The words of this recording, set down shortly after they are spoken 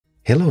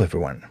Hello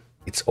everyone,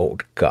 it's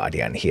Old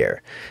Guardian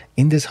here.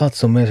 In this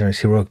Hearthstone Mercenaries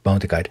Heroic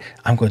Bounty Guide,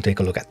 I'm going to take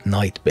a look at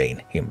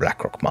Nightbane in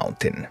Blackrock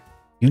Mountain.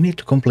 You need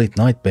to complete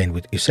Nightbane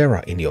with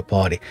Ysera in your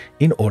party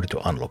in order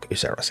to unlock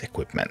Ysera's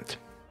equipment.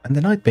 And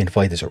the Nightbane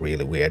fight is a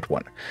really weird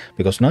one,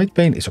 because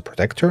Nightbane is a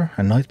protector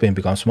and Nightbane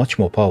becomes much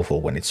more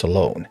powerful when it's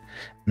alone.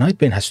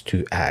 Nightbane has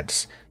two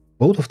adds.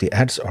 Both of the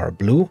adds are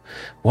blue.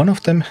 One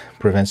of them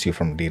prevents you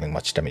from dealing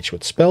much damage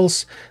with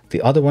spells, the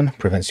other one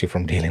prevents you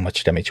from dealing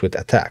much damage with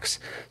attacks.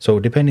 So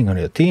depending on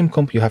your team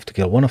comp, you have to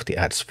kill one of the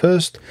adds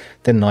first,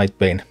 then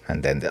Nightbane,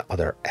 and then the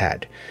other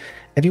add.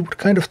 And you would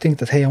kind of think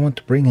that, hey, I want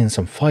to bring in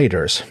some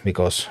fighters,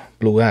 because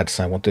blue adds,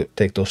 I want to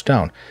take those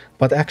down.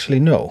 But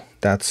actually no,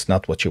 that's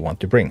not what you want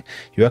to bring.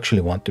 You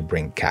actually want to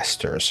bring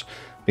casters.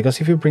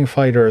 Because if you bring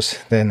fighters,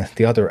 then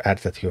the other ad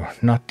that you're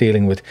not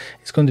dealing with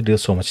is going to deal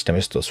so much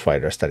damage to those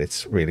fighters that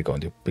it's really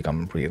going to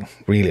become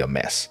really a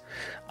mess.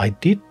 I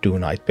did do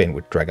Nightbane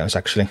with dragons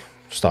actually,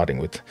 starting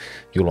with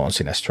Yulon,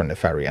 Sinestro, and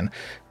Nefarian.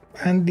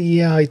 And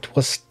yeah, it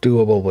was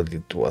doable,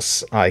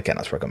 but I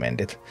cannot recommend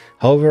it.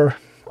 However,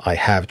 I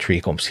have 3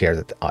 comps here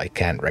that I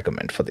can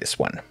recommend for this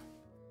one.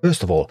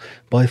 First of all,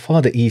 by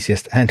far the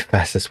easiest and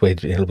fastest way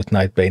to deal with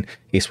Nightbane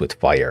is with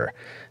fire.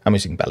 I'm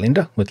using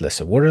Balinda with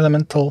Lesser Water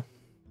Elemental,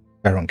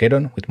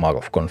 Geddon with Mark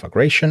of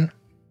Conflagration,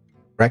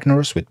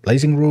 Ragnaros with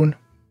Blazing Rune,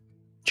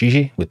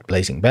 Gigi with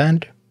Blazing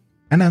Band,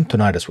 and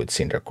Antonidas with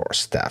Cindercore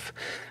Staff.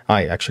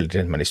 I actually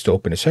didn't manage to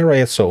open Ysera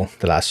yet, so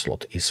the last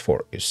slot is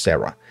for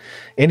Ysera.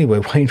 Anyway,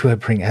 why do I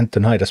bring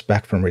Antonidas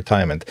back from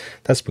retirement?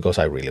 That's because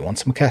I really want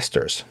some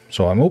casters.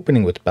 So I'm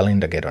opening with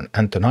Balinda, Geddon,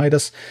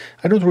 Antonidas.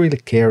 I don't really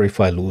care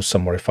if I lose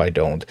some or if I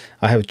don't.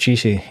 I have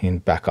Gigi in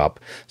backup,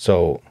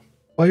 so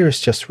fire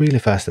is just really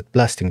fast at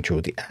blasting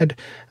through the ad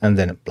and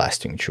then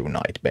blasting through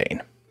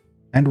Nightbane.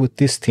 And with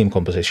this team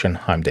composition,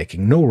 I'm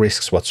taking no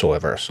risks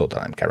whatsoever so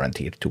that I'm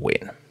guaranteed to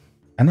win.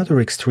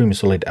 Another extremely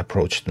solid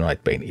approach to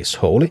Nightbane is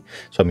Holy,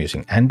 so I'm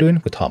using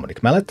Anduin with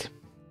Harmonic Mallet,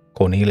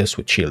 Cornelius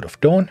with Shield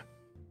of Dawn,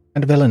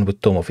 and Velen with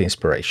Tome of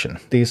Inspiration.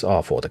 These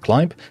are for the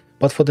climb,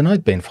 but for the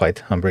Nightbane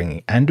fight, I'm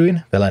bringing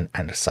Anduin, Velen,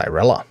 and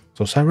Xyrella.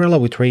 So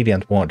Xyrella with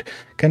Radiant Wand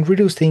can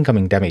reduce the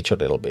incoming damage a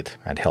little bit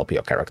and help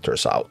your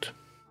characters out.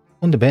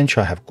 On the bench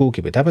I have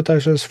Cookie with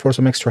Appetizers for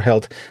some extra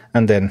health,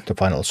 and then the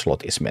final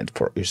slot is meant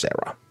for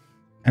Ysera.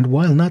 And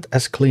while not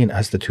as clean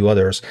as the 2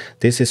 others,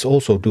 this is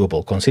also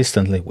doable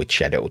consistently with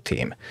Shadow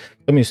team.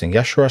 I'm using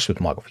Yashrash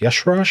with Mark of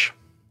Yashrash,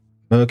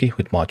 Murky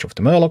with March of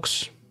the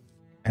Murlocs,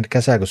 and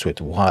Kazagus with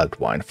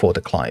Wildwine for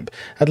the climb,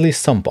 at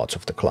least some parts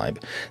of the climb.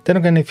 Then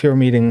again, if you're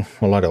meeting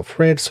a lot of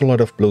reds, a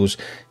lot of blues,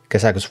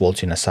 Kazagus,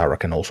 Vol'jin, and Ysera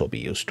can also be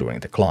used during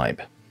the climb.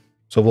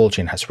 So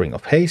Vol'jin has Ring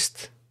of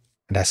Haste,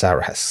 and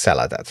Ysera has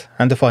Saladat,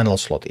 and the final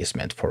slot is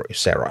meant for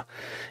Ysera.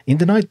 In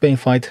the Nightbane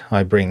fight,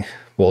 I bring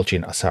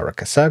Vol'jin, Ysera,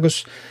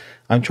 Kazagus.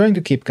 I'm trying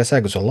to keep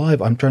Kazagus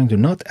alive. I'm trying to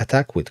not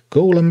attack with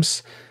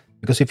golems,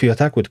 because if you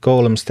attack with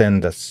golems, then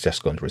that's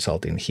just going to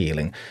result in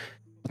healing.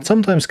 But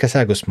sometimes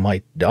Kazagus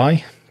might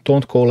die.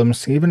 Taunt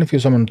golems, even if you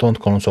summon taunt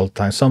golems all the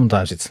time,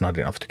 sometimes it's not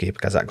enough to keep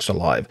Kazagus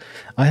alive.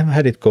 I have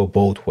had it go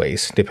both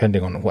ways,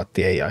 depending on what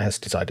the AI has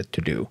decided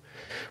to do.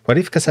 But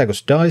if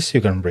Kazagus dies,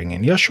 you can bring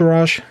in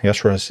Yashrash.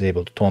 Yashrash is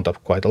able to taunt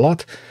up quite a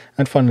lot,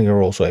 and finally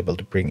you're also able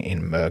to bring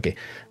in Murky,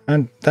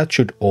 and that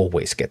should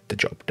always get the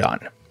job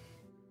done.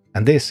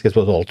 And this is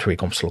what all 3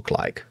 comps look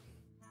like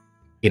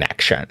in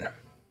action.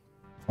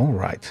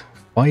 Alright,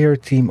 Fire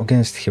team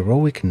against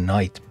Heroic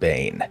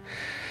Nightbane.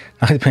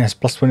 Nightbane has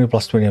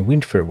 +20/+20 and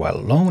Windfear while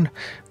alone,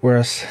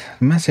 whereas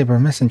Massacre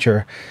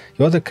Messenger,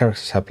 your other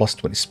characters have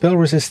 +20 spell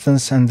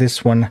resistance, and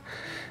this one,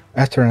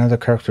 after another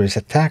character is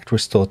attacked,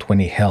 restore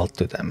 20 health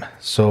to them.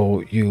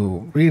 So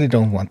you really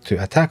don't want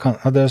to attack on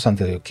others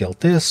until you kill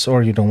this,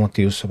 or you don't want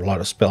to use a lot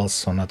of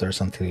spells on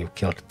others until you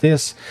killed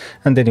this,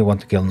 and then you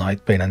want to kill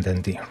Nightbane and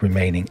then the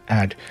remaining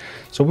add.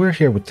 So we're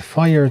here with the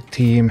Fire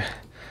team.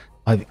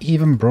 I've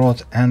even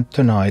brought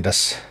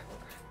Antonidas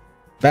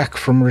back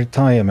from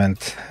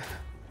retirement,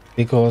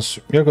 because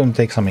you're going to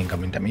take some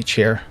incoming damage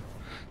here.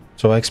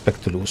 So I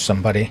expect to lose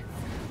somebody,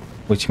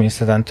 which means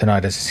that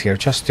Antonidas is here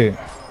just to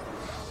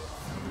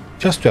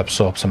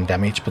absorb some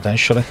damage,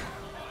 potentially.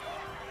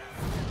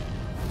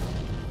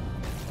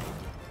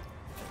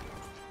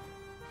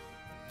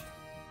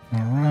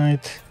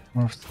 Alright,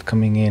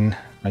 coming in.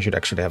 I should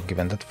actually have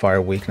given that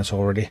fire weakness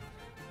already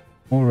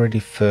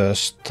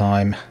first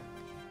time.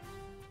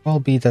 Well,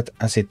 be that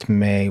as it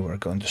may, we're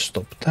going to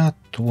stop that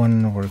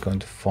one. We're going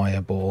to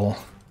Fireball.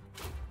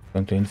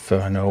 Going to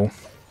Inferno.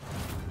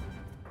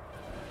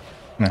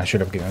 I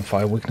should have given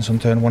fire weakness on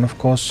turn 1, of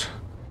course.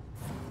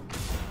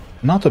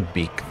 Not a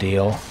big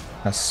deal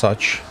as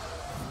such,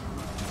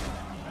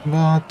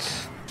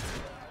 but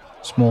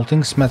small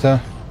things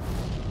matter.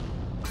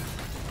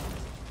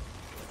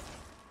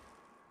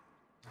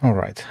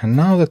 Alright, and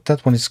now that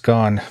that one is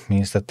gone,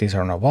 means that these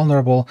are now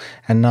vulnerable,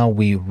 and now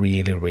we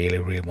really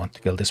want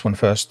to kill this one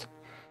first.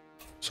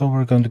 So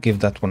we're going to give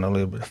that one a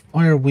little bit of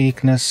fire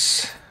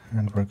weakness,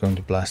 and we're going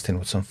to blast in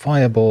with some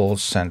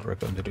fireballs, and we're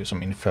going to do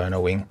some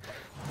infernoing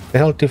The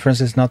health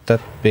difference is not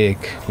that big.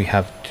 We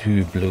have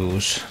 2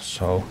 blues,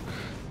 so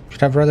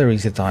should have rather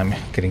easy time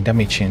getting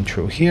damage in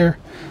through here.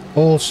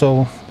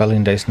 Also,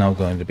 Balinda is now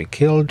going to be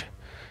killed,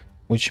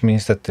 which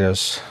means that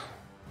there's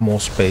more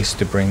space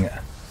to bring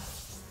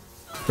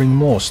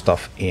more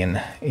stuff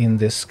in. In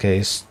this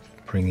case,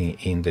 bringing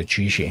in the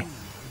Gigi.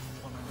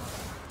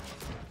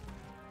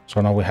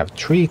 So now we have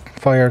 3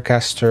 fire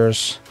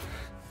casters,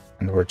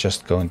 and we're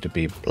just going to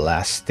be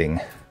blasting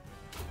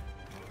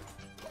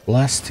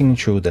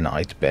through the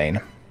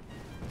Nightbane.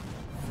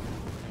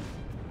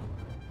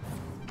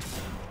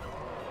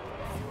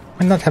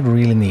 Might not have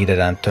really needed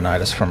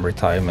Antonidas from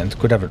retirement.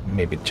 Could have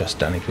maybe just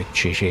done it with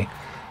Gigi,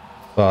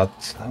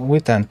 but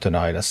with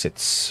Antonidas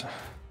it's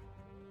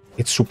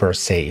super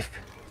safe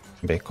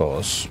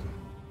because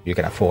you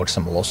can afford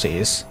some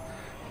losses.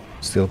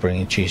 Still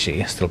bringing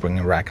Gigi, still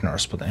bringing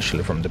Ragnaros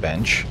potentially from the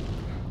bench.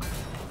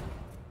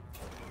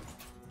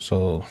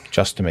 So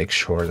just to make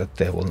sure that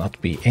there will not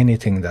be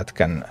anything that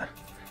can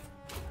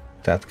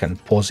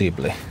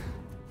possibly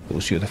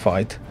lose you the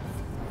fight.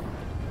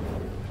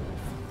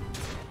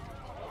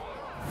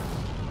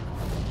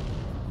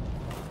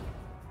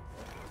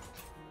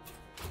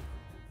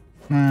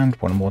 And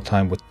one more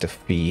time with the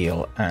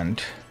feel,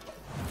 and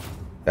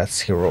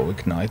that's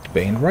heroic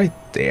Nightbane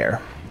right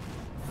there.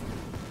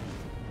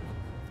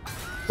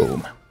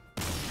 Boom.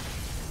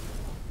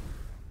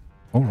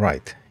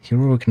 Alright,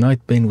 heroic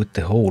Nightbane with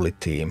the Holy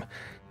team.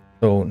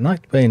 So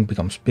Nightbane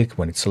becomes big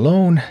when it's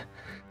alone.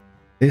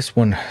 This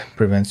one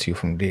prevents you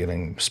from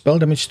dealing spell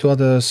damage to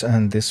others,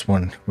 and this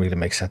one really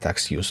makes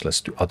attacks useless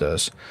to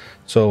others.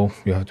 So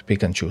you have to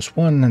pick and choose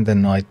one, and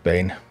then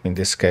Nightbane. In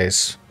this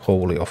case,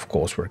 Holy, of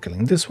course, we're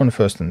killing this one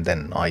first, and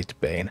then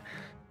Nightbane.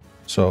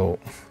 So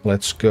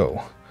let's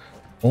go.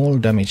 All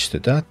damage to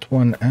that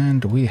one,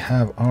 and we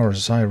have our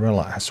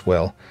Xyrella as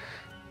well.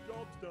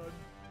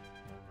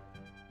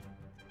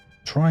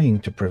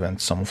 Trying to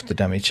prevent some of the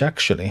damage,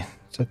 actually.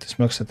 Set this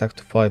max attack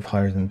to 5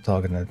 higher than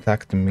target, and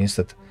attack them means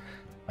that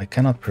I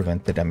cannot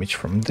prevent the damage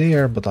from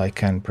there, but I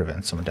can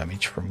prevent some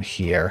damage from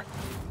here.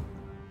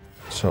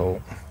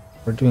 So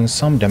we're doing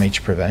some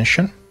damage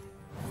prevention.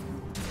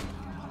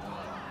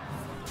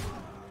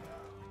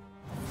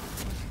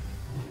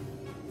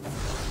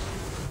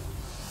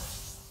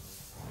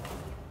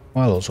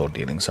 While also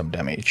dealing some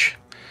damage.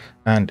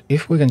 And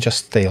if we can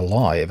just stay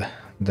alive,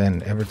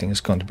 then everything is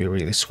going to be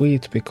really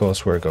sweet,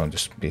 because we're going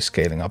to be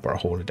scaling up our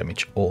holy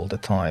damage all the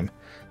time.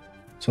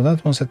 So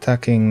that one's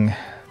attacking.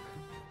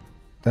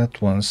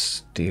 That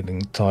one's dealing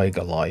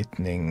Taiga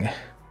Lightning.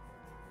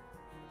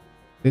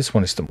 This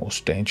one is the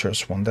most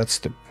dangerous one. That's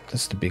the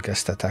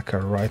biggest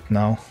attacker right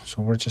now.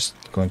 So we're just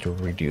going to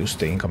reduce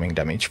the incoming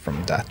damage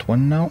from that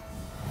one now.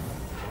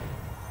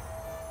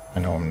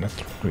 I know I'm not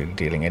really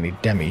dealing any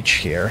damage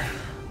here.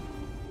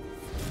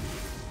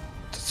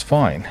 That's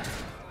fine.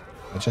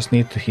 I just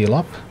need to heal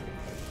up.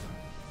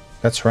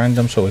 That's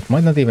random, so it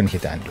might not even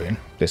hit Anduin.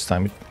 This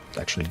time it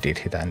actually did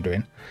hit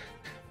Anduin.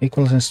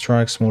 Equalizing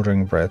Strike,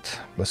 Smoldering Breath,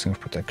 Blessing of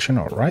Protection,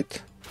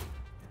 alright.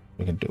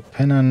 We can do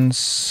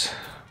Penance.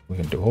 We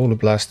can do Holy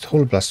Blast.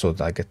 Holy Blast so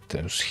that I get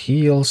those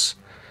heals.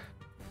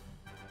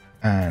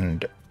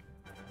 And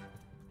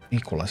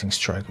Equalizing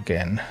Strike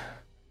again.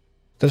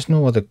 There's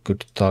no other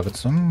good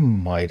targets, so I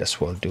might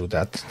as well do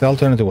that. The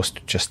alternative was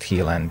to just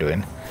heal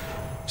Anduin.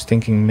 I was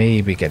thinking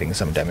maybe getting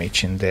some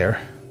damage in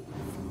there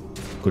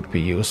could be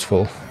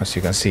useful. As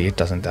you can see, it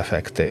doesn't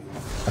affect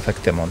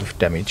the amount of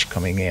damage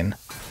coming in,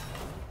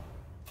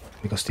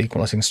 because the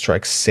Equalizing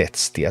Strike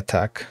sets the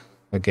attack.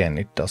 Again,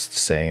 it does the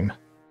same.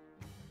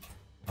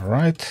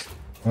 Alright,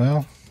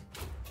 well,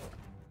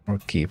 we'll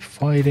keep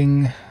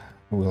fighting.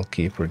 We'll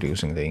keep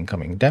reducing the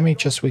incoming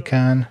damage as we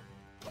can.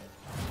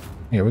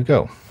 Here we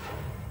go.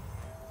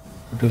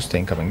 Reduce the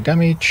incoming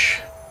damage.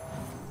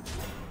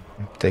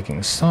 I'm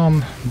taking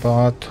some,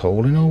 but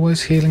Holy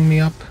always healing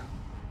me up.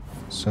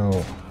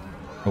 So,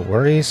 no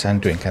worries,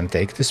 Anduin can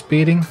take this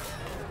beating.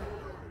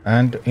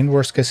 And in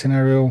worst case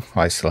scenario,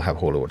 I still have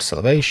Holy Word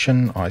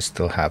Salvation, I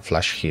still have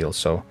Flash Heal,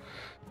 so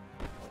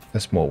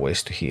there's more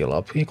ways to heal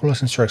up.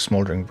 Equalizing Strike,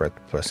 Smoldering Breath,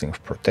 Blessing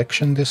of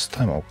Protection this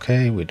time.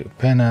 Okay, we do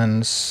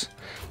Penance,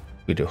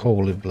 we do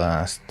Holy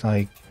Blast.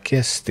 I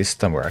guess this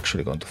time we're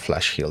actually going to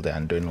Flash Heal the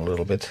Anduin a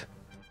little bit.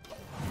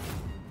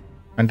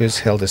 Anduin's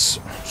health is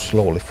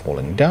slowly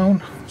falling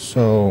down,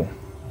 so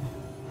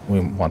we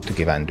want to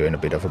give Anduin a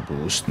bit of a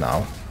boost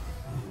now.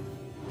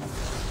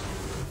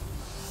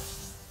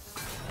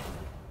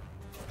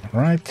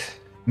 Right,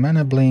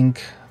 Mana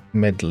Blink,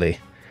 Medley,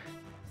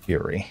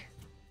 Fury.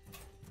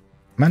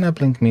 Mana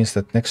Blink means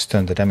that next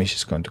turn the damage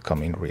is going to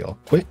come in real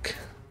quick,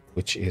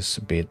 which is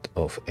a bit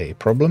of a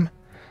problem.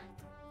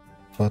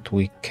 But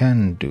we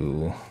can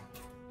do...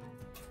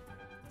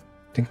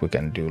 I think we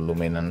can do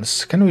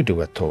Luminance. Can we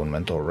do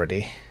Atonement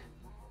already?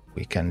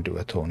 We can do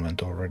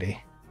Atonement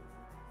already.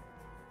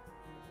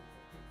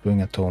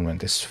 Doing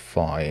Atonement is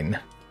fine,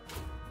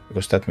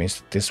 because that means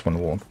that this one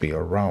won't be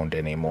around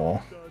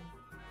anymore.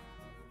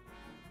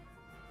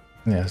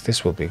 Yes,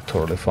 this will be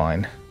totally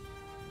fine.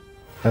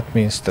 That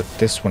means that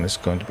this one is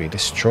going to be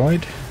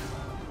destroyed.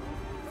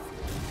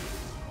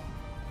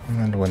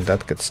 And when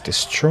that gets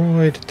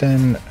destroyed,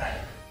 then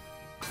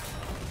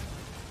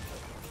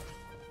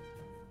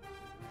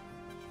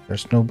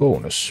there's no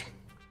bonus.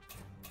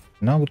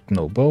 Now with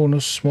no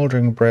bonus,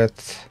 Smoldering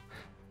Breath,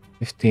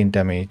 15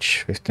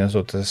 damage, 15,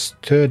 so there's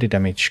 30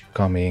 damage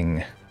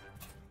coming.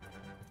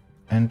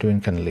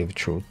 Anduin can live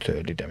through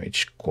 30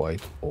 damage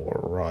quite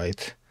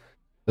alright.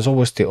 There's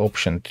always the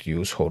option to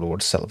use Holy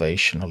Word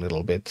Salvation a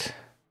little bit.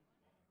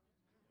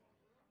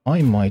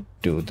 I might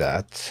do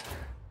that.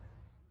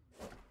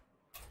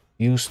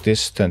 Use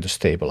this turn to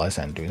stabilize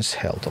Anduin's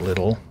health a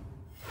little.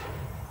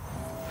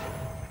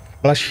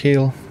 Flash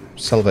Heal,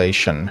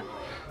 Salvation.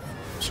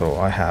 So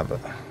I have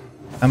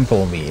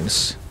ample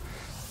means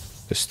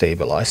to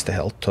stabilize the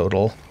health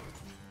total.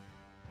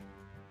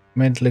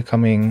 Medley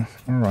coming,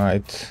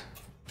 alright.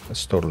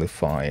 That's totally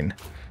fine.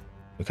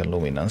 We can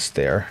Luminance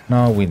there.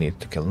 Now we need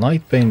to kill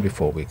Nightbane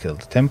before we kill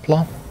the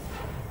Templar.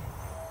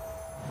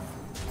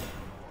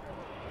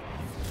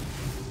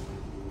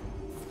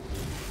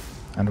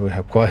 And we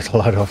have quite a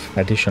lot of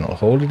additional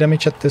holy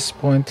damage at this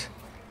point.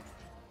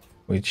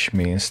 Which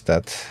means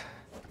that,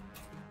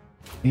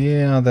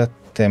 yeah, that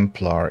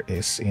Templar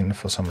is in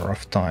for some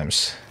rough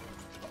times.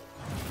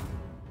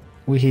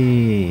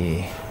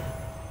 Wee.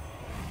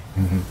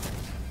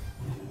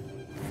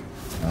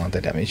 Oh, the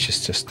damage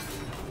is just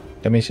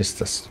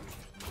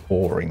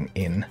pouring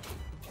in.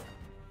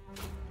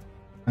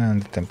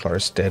 And the Templar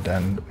is dead,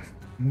 and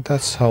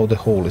that's how the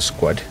Holy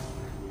Squad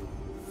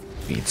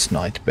beats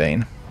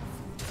Nightbane.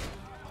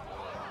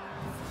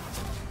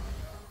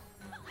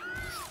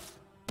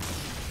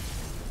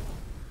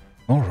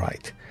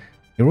 Alright,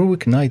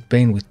 Heroic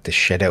Nightbane with the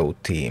Shadow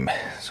team.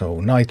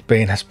 So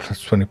Nightbane has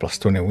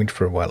 +20/+20 win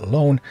for a while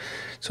alone.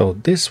 So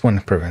this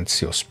one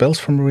prevents your spells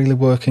from really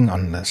working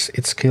unless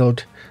it's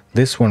killed.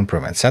 This one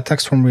prevents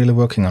attacks from really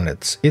working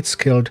unless it's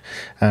killed.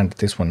 And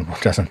this one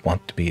doesn't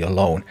want to be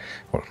alone,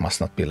 or must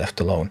not be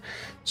left alone.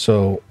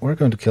 So we're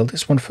going to kill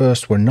this one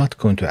first. We're not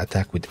going to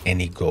attack with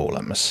any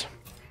golems.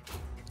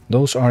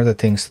 Those are the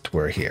things that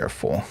we're here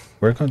for.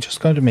 We're just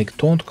going to make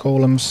taunt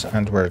golems,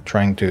 and we're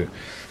trying to...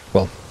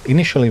 Well,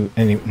 initially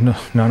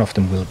none of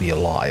them will be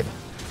alive,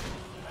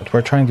 but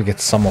we're trying to get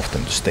some of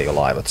them to stay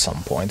alive at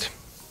some point.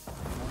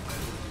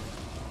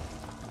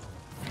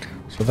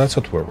 So that's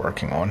what we're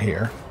working on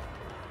here.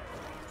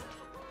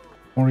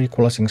 More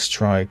equalizing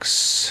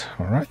strikes.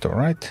 Alright,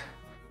 alright.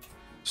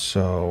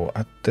 So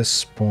at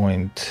this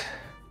point,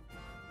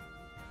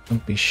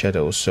 don't be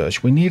Shadow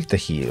Surge. We need the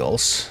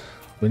heals.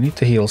 We need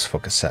the heals for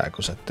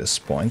Kazakus at this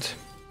point.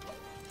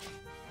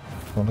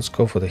 So let's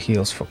go for the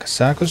heals for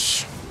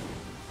Kazakus.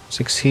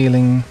 6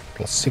 healing,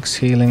 plus 6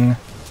 healing.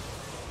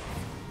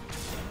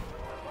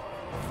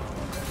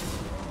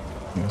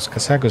 Because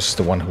Kazakus is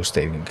the one who's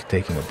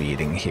taking a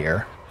beating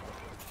here.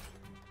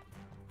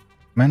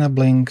 Mana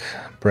Blink,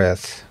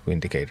 Breath,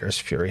 Vindicator's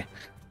Fury.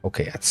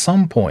 Okay, at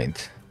some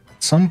point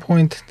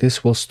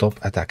this will stop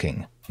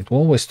attacking. It will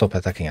always stop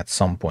attacking at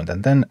some point,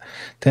 and then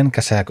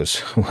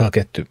Kazakus will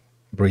get to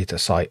breathe a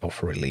sigh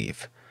of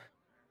relief.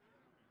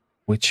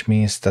 Which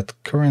means that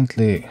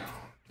currently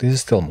this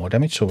is still more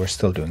damage, so we're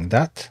still doing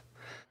that.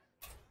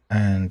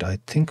 And I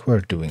think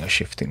we're doing a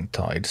Shifting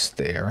Tides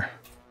there.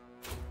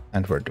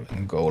 And we're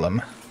doing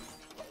Golem.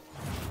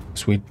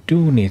 So we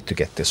do need to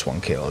get this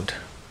one killed.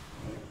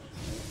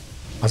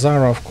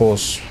 Ysera, of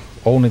course,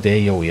 only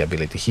the AoE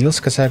ability heals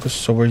Kazakus,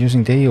 so we're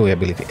using the AoE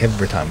ability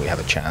every time we have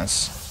a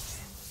chance.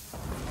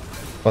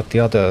 But the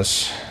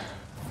others,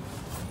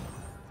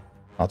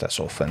 not as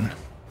often.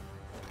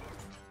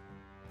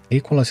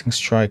 Equalizing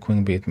Strike,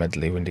 Wing Beat,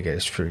 Medley,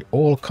 Vindicator's Fury,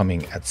 all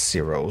coming at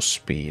 0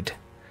 speed.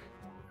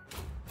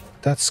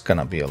 That's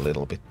gonna be a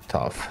little bit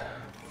tough.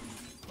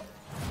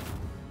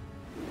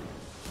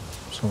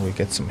 So we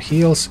get some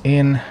heals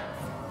in.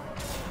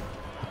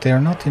 But they are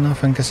not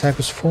enough and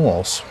Kazakus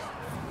falls.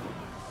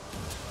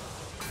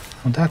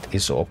 Well, that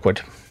is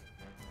awkward.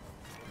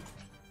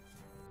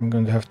 I'm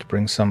going to have to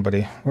bring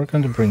somebody. We're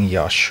going to bring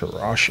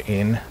Ysera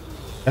in.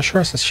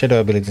 Ysera has shadow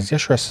abilities.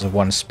 Ysera has a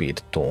 1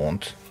 speed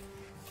taunt.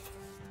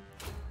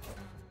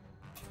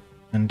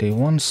 And a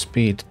 1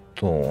 speed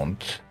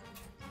taunt.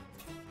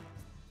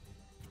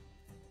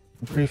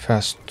 Very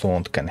fast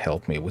taunt can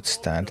help me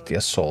withstand the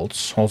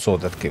assaults. Also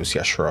that gives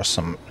Ysera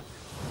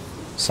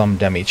some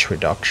damage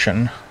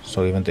reduction.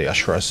 So even though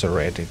Ysera is a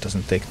red, it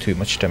doesn't take too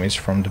much damage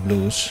from the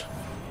blues.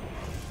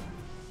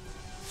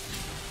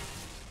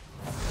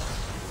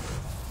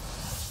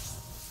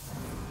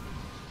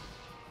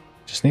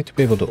 Just need to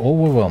be able to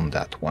overwhelm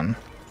that one.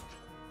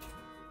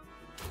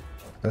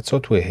 That's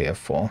what we're here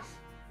for.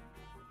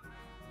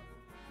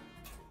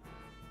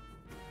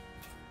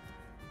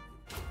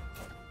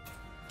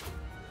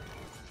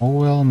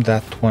 Overwhelm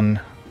that one.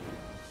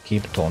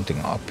 Keep taunting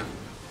up.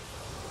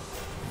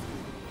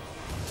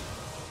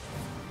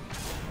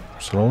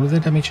 Slowly the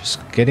damage is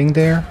getting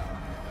there.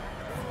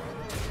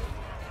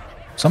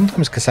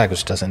 Sometimes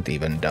Kazakus doesn't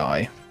even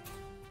die.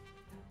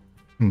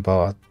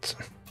 But,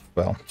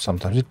 well,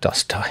 sometimes it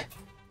does die.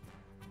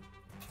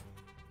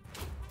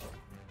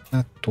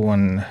 That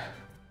one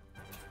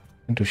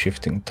into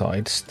Shifting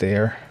Tides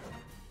there.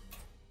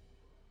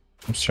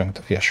 Strength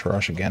of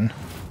Ysera again.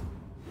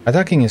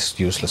 Attacking is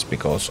useless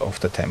because of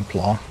the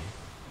Templar.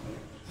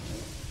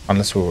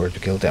 Unless we were to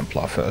kill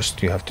Templar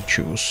first, you have to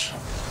choose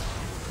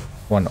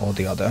one or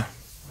the other.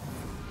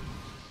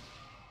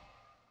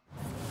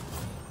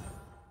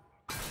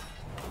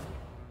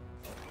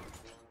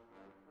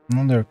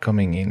 Now they're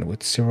coming in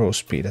with 0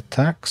 speed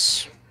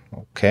attacks.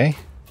 Okay.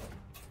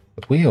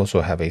 But we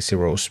also have a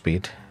 0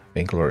 speed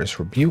Vainglorious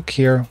Rebuke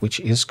here, which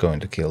is going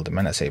to kill the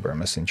Mana Saber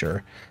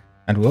Messenger.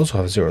 And we also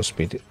have 0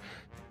 speed.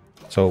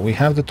 So we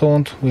have the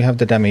taunt, we have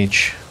the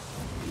damage.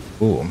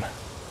 Boom.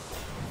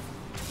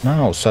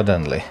 Now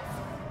suddenly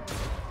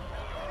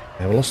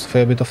they have lost a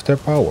fair bit of their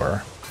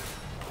power.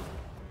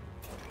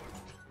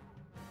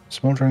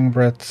 Smoldering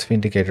Breath,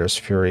 Vindicator's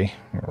Fury.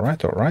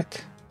 Alright,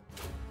 alright.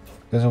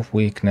 Because of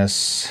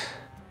weakness.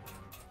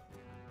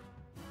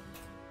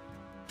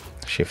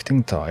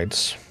 Shifting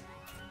Tides.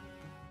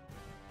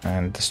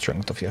 And the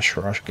Strength of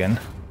Ysera again.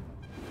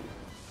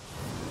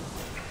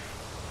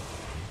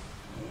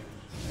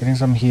 Getting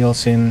some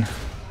heals in.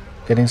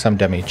 Getting some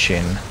damage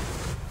in.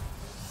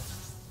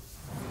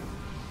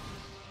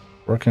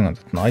 Working on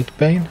that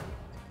Nightbane.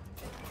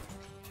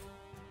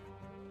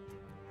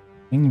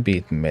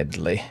 Wingbeat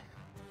Medley.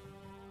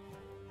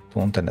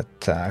 Taunt and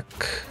attack.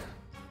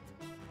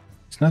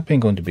 It's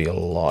Nightbane going to be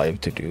alive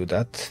to do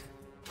that?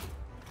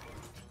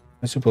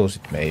 I suppose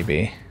it may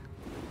be.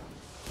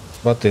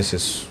 But this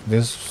is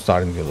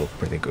starting to look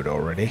pretty good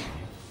already.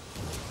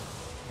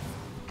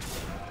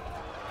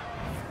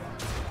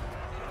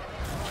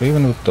 So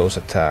even with those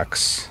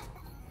attacks,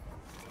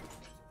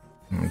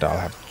 and I'll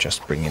have to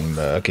just bring in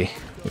Murky,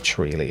 which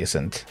really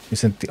isn't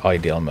the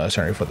ideal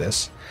mercenary for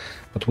this.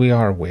 But we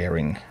are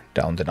wearing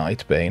down the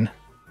Nightbane.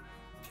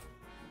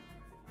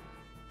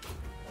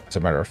 As a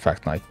matter of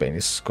fact, Nightbane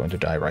is going to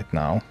die right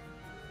now.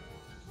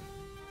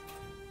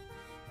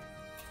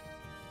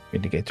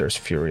 Vindicator's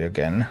Fury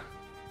again.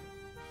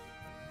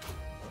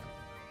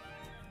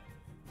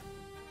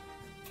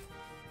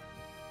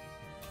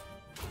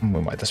 We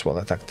might as well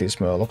attack these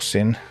Murlocs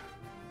in,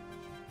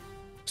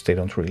 because they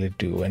don't really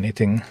do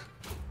anything.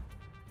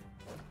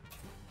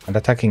 And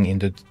attacking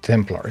into the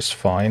Templar is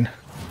fine.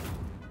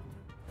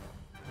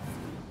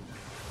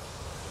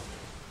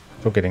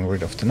 So getting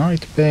rid of the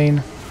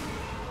Nightbane.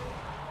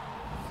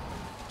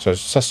 So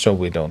it's just so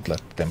we don't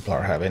let the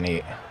Templar have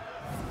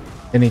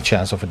any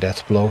chance of a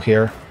death blow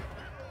here.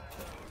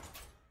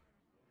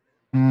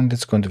 And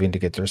it's going to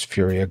Vindicator's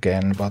Fury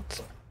again,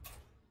 but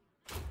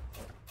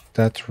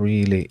that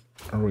really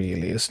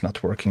is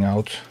not working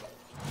out.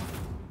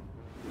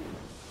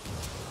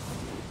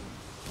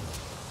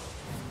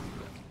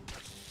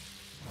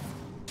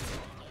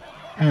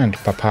 And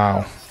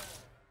papow.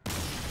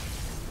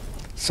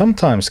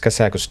 Sometimes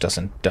Kazakus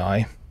doesn't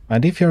die.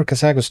 And if your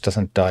Kazakus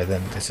doesn't die,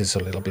 then this is a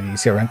little bit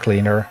easier and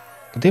cleaner.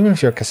 But even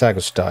if your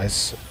Kazakus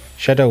dies,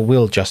 Shadow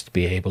will just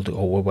be able to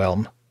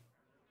overwhelm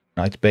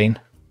Nightbane.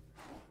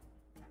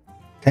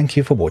 Thank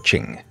you for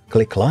watching.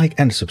 Click like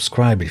and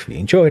subscribe if you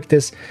enjoyed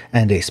this,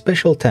 and a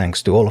special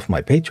thanks to all of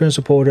my Patreon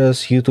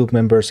supporters, YouTube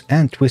members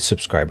and Twitch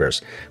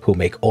subscribers who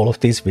make all of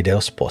these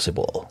videos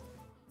possible.